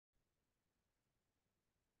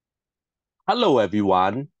Hello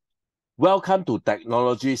everyone, welcome to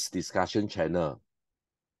Technologies Discussion Channel.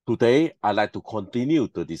 Today, I'd like to continue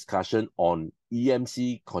the discussion on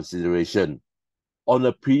EMC consideration. On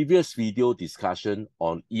a previous video discussion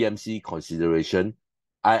on EMC consideration,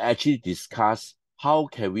 I actually discussed how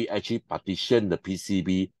can we actually partition the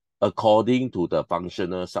PCB according to the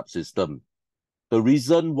functional subsystem. The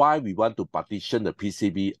reason why we want to partition the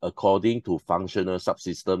PCB according to functional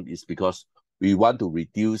subsystem is because we want to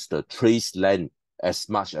reduce the trace length as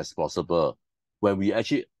much as possible. When we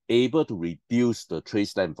actually able to reduce the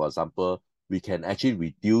trace length, for example, we can actually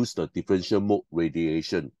reduce the differential mode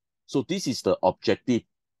radiation. So this is the objective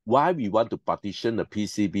why we want to partition the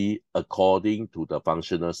PCB according to the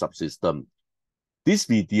functional subsystem. This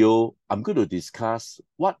video, I'm going to discuss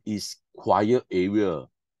what is quiet area,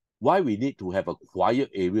 why we need to have a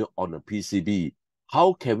quiet area on a PCB,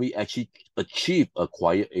 how can we actually achieve a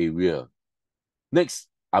quiet area. Next,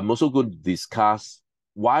 I'm also going to discuss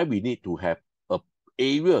why we need to have an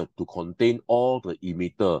area to contain all the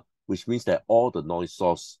emitter, which means that all the noise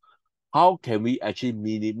source. How can we actually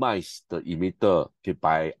minimize the emitter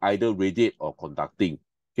by either radiate or conducting?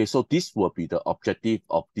 So this will be the objective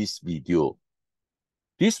of this video.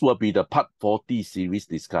 This will be the Part 40 series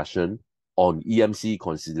discussion on EMC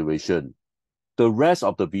consideration. The rest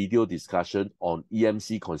of the video discussion on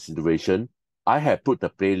EMC consideration, I have put the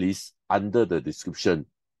playlist under the description.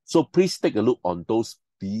 So please take a look on those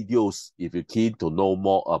videos if you're keen to know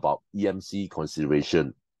more about EMC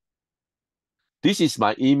consideration. This is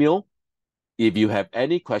my email. If you have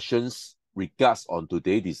any questions regards on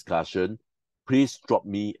today's discussion, please drop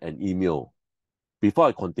me an email. Before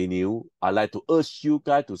I continue, I'd like to urge you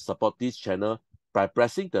guys to support this channel by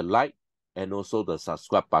pressing the like and also the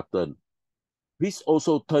subscribe button. Please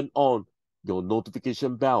also turn on your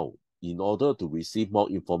notification bell in order to receive more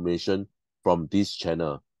information from this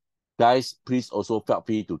channel. Guys, please also feel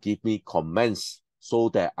free to give me comments so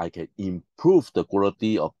that I can improve the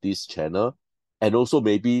quality of this channel and also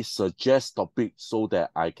maybe suggest topics so that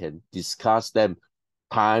I can discuss them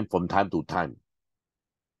from time to time.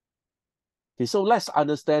 Okay, so let's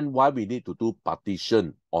understand why we need to do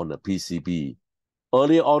partition on a PCB.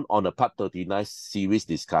 Earlier on the Part 39 series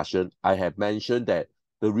discussion, I have mentioned that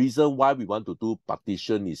the reason why we want to do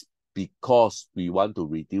partition is because we want to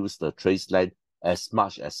reduce the trace length as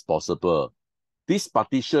much as possible. This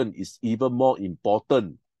partition is even more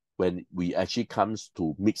important when we actually comes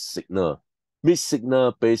to mixed signal. Mixed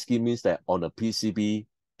signal basically means that on a PCB,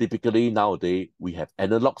 typically nowadays, we have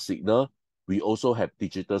analog signal, we also have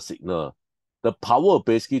digital signal. The power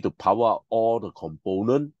basically to power all the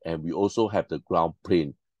components, and we also have the ground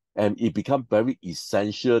plane. And it becomes very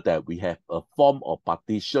essential that we have a form of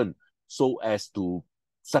partition so as to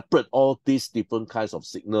separate all these different kinds of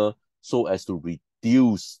signal so as to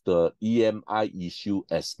reduce the EMI issue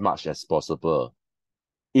as much as possible.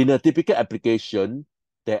 In a typical application,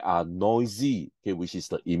 there are noisy, which is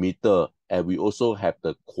the emitter, and we also have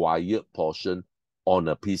the quiet portion on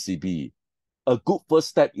a PCB. A good first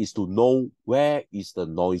step is to know where is the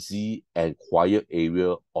noisy and quiet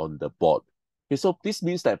area on the board. So this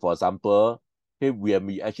means that, for example, when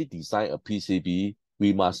we actually design a PCB,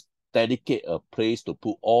 we must dedicate a place to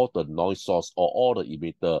put all the noise source or all the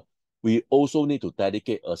emitter. We also need to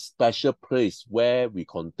dedicate a special place where we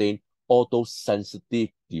contain all those sensitive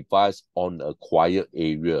devices on a quiet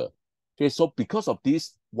area. So because of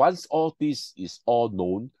this, once all this is all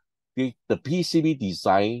known, the PCB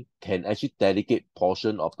design can actually dedicate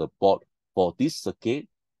portion of the board for this circuit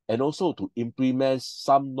and also to implement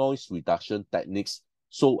some noise reduction techniques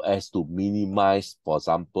so as to minimize, for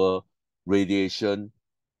example, radiation,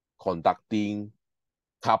 conducting,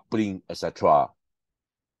 coupling, etc.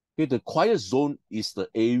 The quiet zone is the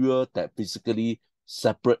area that physically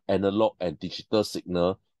separate analog and digital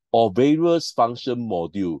signal or various function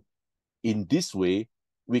module. In this way,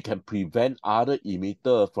 we can prevent other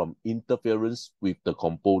emitter from interference with the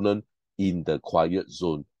component in the quiet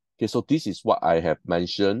zone. So this is what I have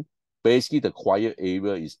mentioned. Basically, the quiet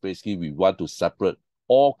area is basically we want to separate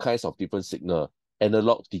all kinds of different signal,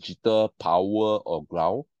 analog, digital, power, or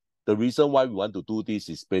ground. The reason why we want to do this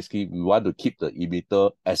is basically we want to keep the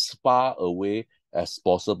emitter as far away as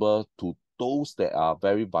possible to those that are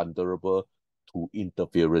very vulnerable to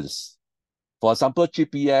interference. For example,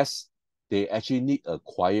 GPS, they actually need a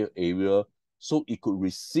quiet area so it could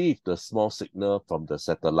receive the small signal from the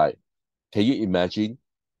satellite. Can you imagine?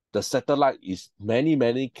 The satellite is many,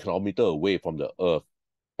 many kilometers away from the Earth,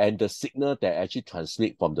 and the signal that actually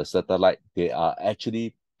transmit from the satellite, they are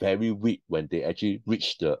actually very weak when they actually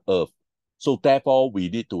reach the Earth. So therefore, we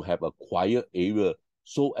need to have a quiet area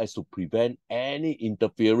so as to prevent any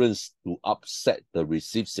interference to upset the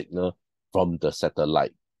received signal from the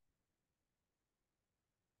satellite.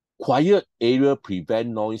 Quiet area prevent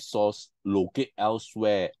noise source located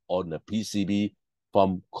elsewhere on the PCB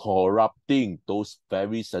from corrupting those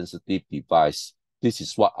very sensitive devices. This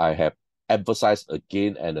is what I have emphasized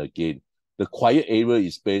again and again. The quiet area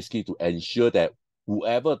is basically to ensure that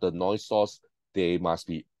whoever the noise source, they must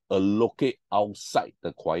be allocated outside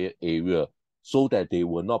the quiet area so that they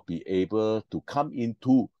will not be able to come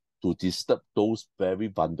into to disturb those very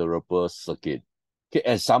vulnerable circuits. Okay,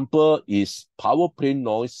 example is power plane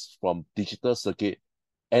noise from digital circuit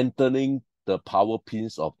entering the power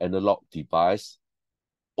pins of analog device,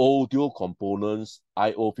 audio components,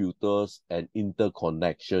 I/O filters, and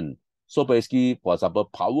interconnection. So basically, for example,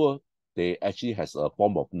 power, they actually has a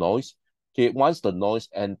form of noise. Okay, once the noise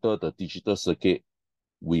enter the digital circuit,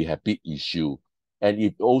 we have big issue. And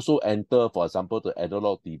if also enter, for example, the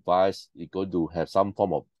analog device, it's going to have some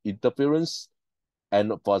form of interference.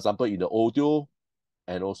 And for example, in the audio,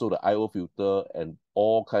 and also the I/O filter and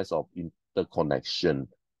all kinds of interconnection.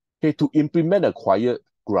 Okay, to implement a quiet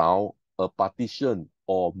ground, a partition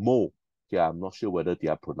or mode, okay, I'm not sure whether they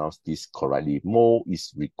are pronounced this correctly. Mode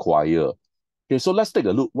is required. Okay, so let's take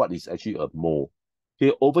a look what is actually a mode.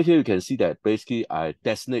 Okay, over here you can see that basically I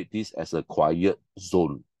designate this as a quiet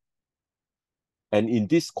zone. And in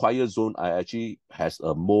this quiet zone, I actually has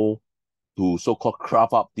a mode to so-called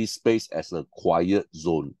carve up this space as a quiet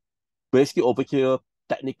zone. Basically over here,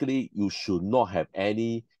 technically, you should not have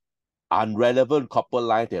any unrelevant copper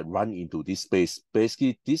line that run into this space.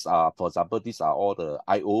 Basically, these are, for example, these are all the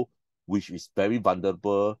I/O, which is very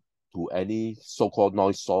vulnerable to any so-called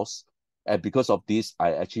noise source. And because of this,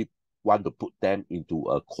 I actually want to put them into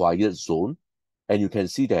a quiet zone. And you can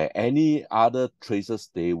see that any other traces,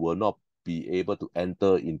 they will not be able to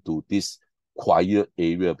enter into this quiet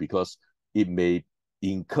area because it may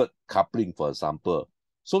incur coupling, for example.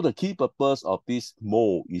 So the key purpose of this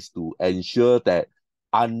mode is to ensure that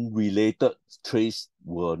unrelated trace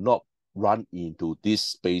will not run into this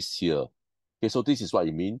space here. Okay, so this is what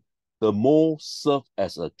it means. The mode serves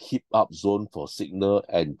as a keep-up zone for signal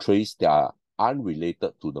and trace that are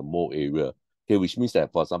unrelated to the mode area. Okay, which means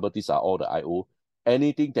that, for example, these are all the I/O.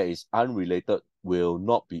 Anything that is unrelated will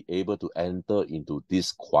not be able to enter into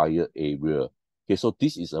this quiet area. Okay, so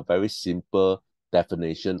this is a very simple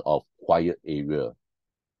definition of quiet area.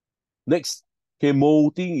 Next, okay,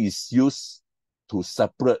 molding is used to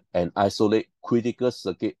separate and isolate critical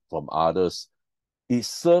circuit from others. It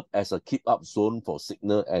serves as a keep-up zone for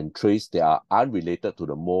signal and trace that are unrelated to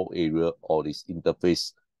the mold area or its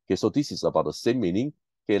interface. Okay, so this is about the same meaning.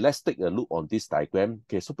 Okay, let's take a look on this diagram.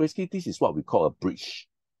 Okay, so basically this is what we call a bridge.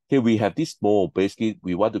 Okay, we have this mold. Basically,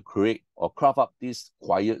 we want to create or carve up this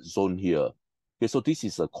quiet zone here. Okay, so this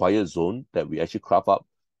is a quiet zone that we actually carve up.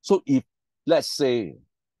 So if, let's say,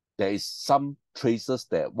 there is some traces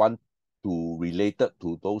that want to related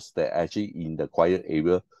to those that actually in the quiet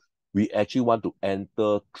area, we actually want to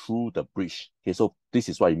enter through the bridge. Okay, so this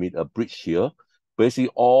is what I mean, a bridge here. Basically,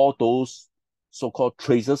 all those so-called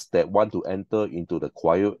traces that want to enter into the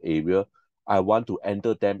quiet area, I want to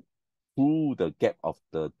enter them through the gap of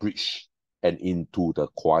the bridge and into the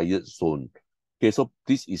quiet zone. Okay, so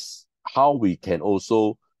this is how we can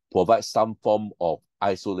also provide some form of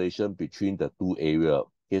isolation between the two areas.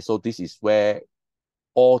 Okay, so this is where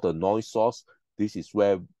all the noise source, this is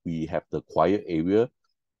where we have the quiet area.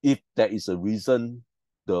 If there is a reason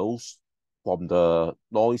those from the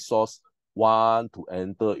noise source want to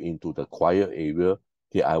enter into the quiet area,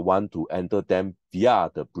 okay, I want to enter them via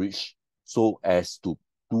the bridge so as to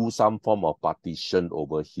do some form of partition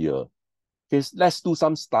over here. Okay, let's do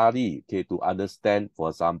some study, okay, to understand, for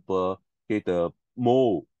example, okay, the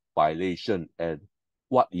mode violation and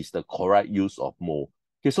what is the correct use of mode.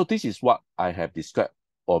 Okay, so this is what I have described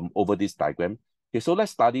over this diagram. Okay, so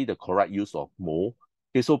let's study the correct use of mode.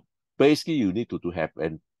 Okay, so basically you need to have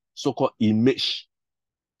an so-called image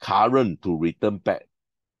current to return back.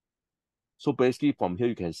 So basically from here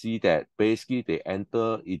you can see that basically they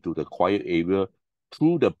enter into the quiet area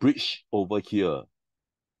through the bridge over here.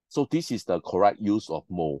 So this is the correct use of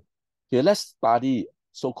mode. Okay, let's study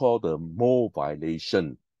so-called the mode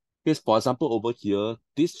violation. Okay, for example, over here,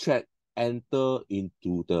 this track enter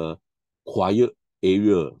into the quiet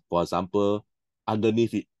area, for example,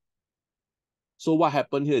 underneath it. So what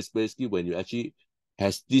happened here is basically when you actually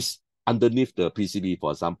has this underneath the PCB,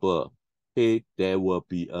 for example, okay, there will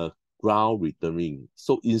be a ground returning.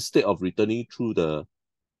 So instead of returning through the,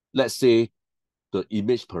 let's say, the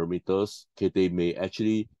image parameters, okay, they may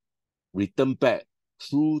actually return back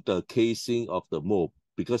through the casing of the mode,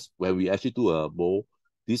 because when we actually do a mode,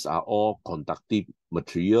 these are all conductive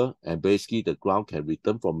material, and basically the ground can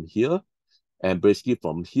return from here, and basically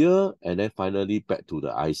from here, and then finally back to the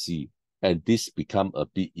IC. And this become a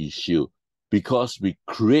big issue because we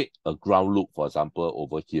create a ground loop, for example,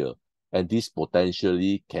 over here, and this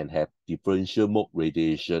potentially can have differential mode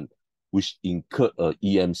radiation, which incur a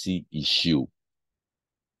EMC issue.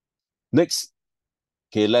 Next,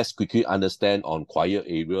 okay, let's quickly understand on quiet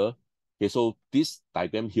area. Okay, so this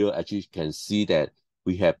diagram here actually can see that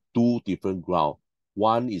we have two different ground.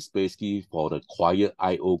 One is basically for the quiet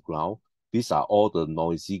IO ground. These are all the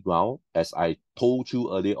noisy ground. As I told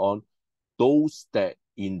you earlier on, those that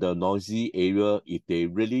in the noisy area, if they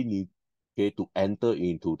really need to enter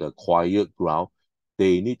into the quiet ground,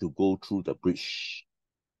 they need to go through the bridge.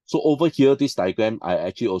 So over here, this diagram, I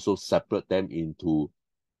actually also separate them into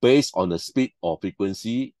based on the speed or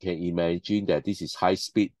frequency. Can imagine that this is high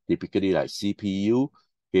speed, typically like CPU.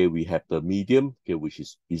 Okay, we have the medium, okay, which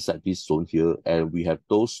is inside this zone here, and we have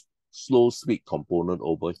those slow speed component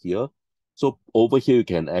over here. So over here, you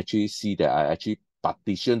can actually see that I actually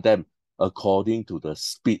partition them according to the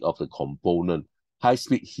speed of the component. High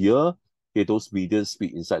speed here, okay, those medium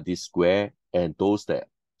speed inside this square, and those that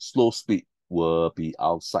slow speed will be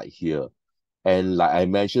outside here. And like I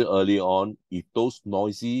mentioned earlier on, if those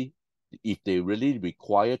noisy, if they really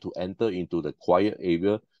require to enter into the quiet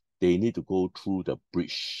area, they need to go through the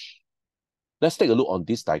bridge. Let's take a look on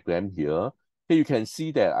this diagram here. Here you can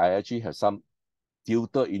see that I actually have some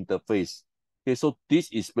filter interface. Okay, so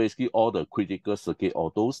this is basically all the critical circuit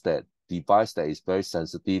or those that device that is very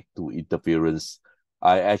sensitive to interference.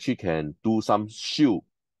 I actually can do some shield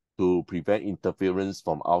to prevent interference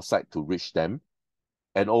from outside to reach them.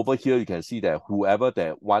 And over here, you can see that whoever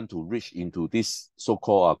that want to reach into this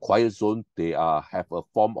so-called quiet zone, they have a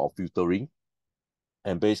form of filtering.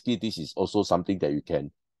 And basically, this is also something that you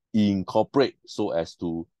can incorporate so as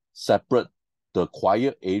to separate the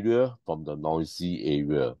quiet area from the noisy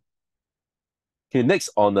area. Okay, next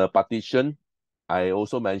on the partition, I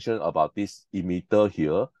also mentioned about this emitter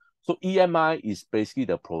here. So EMI is basically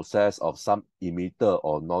the process of some emitter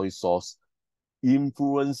or noise source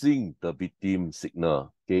influencing the victim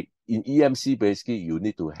signal. Okay, in EMC, basically, you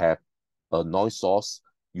need to have a noise source.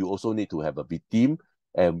 You also need to have a victim,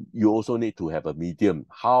 and you also need to have a medium.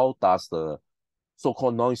 How does the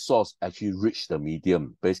so-called noise source actually reach the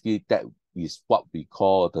medium? Basically, that is what we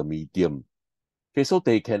call the medium. Okay, so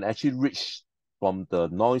they can actually reach from the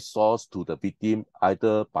noise source to the victim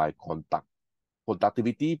either by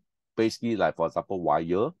conductivity, basically like for example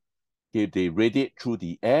wire. Okay, they radiate through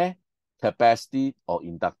the air, capacity or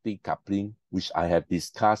inductive coupling, which I have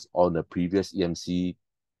discussed on the previous EMC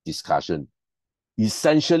discussion.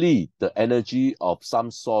 Essentially, the energy of some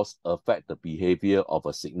source affect the behavior of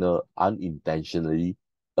a signal unintentionally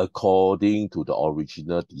according to the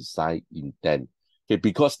original design intent. Okay,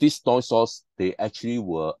 because this noise source, they actually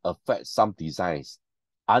will affect some designs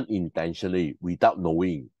unintentionally without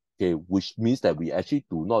knowing. Okay, which means that we actually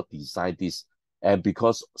do not design this. And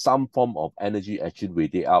because some form of energy actually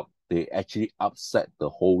radiate out, they actually upset the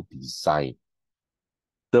whole design.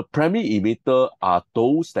 The primary emitter are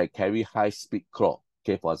those that carry high speed clock.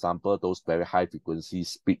 Okay, for example, those very high frequency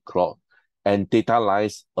speed clock and data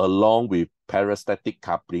lines along with parastatic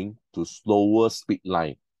coupling to slower speed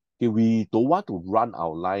line. Okay, we don't want to run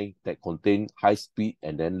our line that contain high speed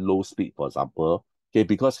and then low speed, for example. Okay,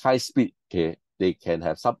 because high speed, okay, they can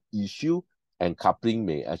have some issue and coupling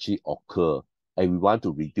may actually occur. And we want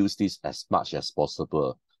to reduce this as much as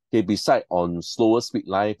possible. Okay, beside on slower speed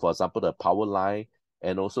line, for example, the power line,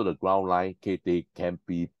 and also the ground line, okay, they can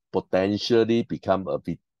be potentially become a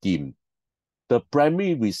victim. The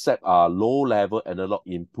primary reset are low-level analog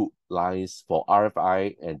input lines for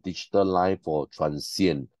RFI and digital line for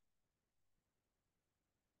transient.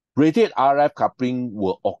 Radiate RF coupling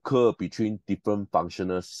will occur between different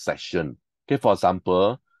functional sections. Okay, for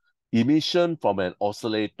example, emission from an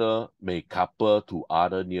oscillator may couple to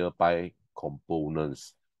other nearby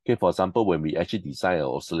components. Okay, for example, when we actually design an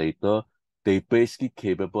oscillator, they basically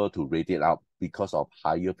capable to radiate out because of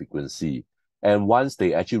higher frequency. And once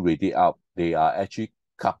they actually radiate out, they are actually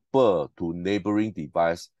coupled to neighboring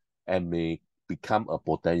device and may become a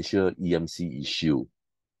potential EMC issue.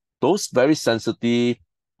 Those very sensitive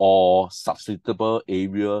or susceptible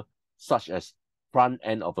area, such as front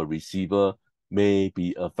end of a receiver, may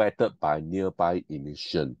be affected by nearby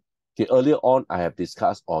emission. Okay, earlier on, I have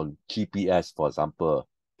discussed on GPS, for example.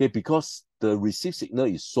 Okay, because the receive signal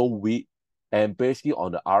is so weak, and basically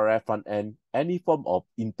on the RF front end, any form of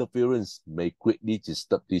interference may greatly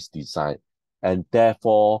disturb this design. And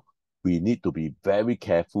therefore, we need to be very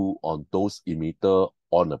careful on those emitter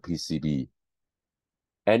on a PCB.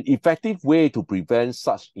 An effective way to prevent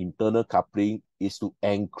such internal coupling is to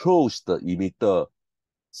enclose the emitter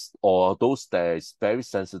or those that is very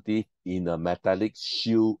sensitive in a metallic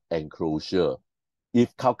shield enclosure.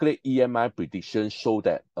 If calculate EMI prediction show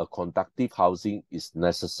that a conductive housing is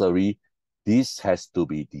necessary, this has to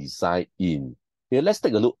be designed in. Okay, let's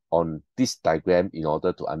take a look on this diagram in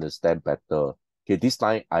order to understand better. Okay, this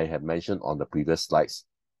line I have mentioned on the previous slides.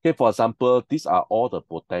 Okay, for example, these are all the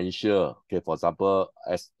potential. Okay, for example,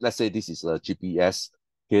 as let's say this is a GPS.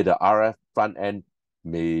 Okay, the RF front end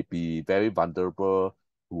may be very vulnerable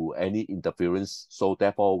to any interference. So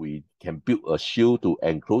therefore, we can build a shield to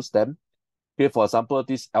enclose them. Okay, for example,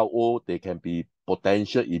 this LO, they can be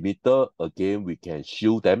potential emitter. Again, we can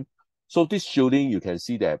shield them. So this shielding, you can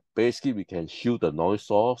see that basically we can shield the noise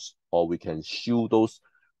source, or we can shield those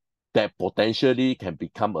that potentially can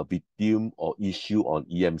become a victim or issue on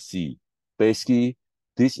EMC. Basically,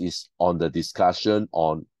 this is on the discussion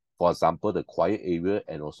on, for example, the quiet area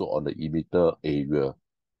and also on the emitter area.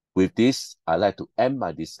 With this, I'd like to end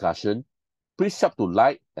my discussion. Please help to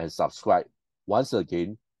like and subscribe. Once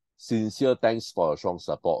again, sincere thanks for your strong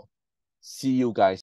support. See you guys.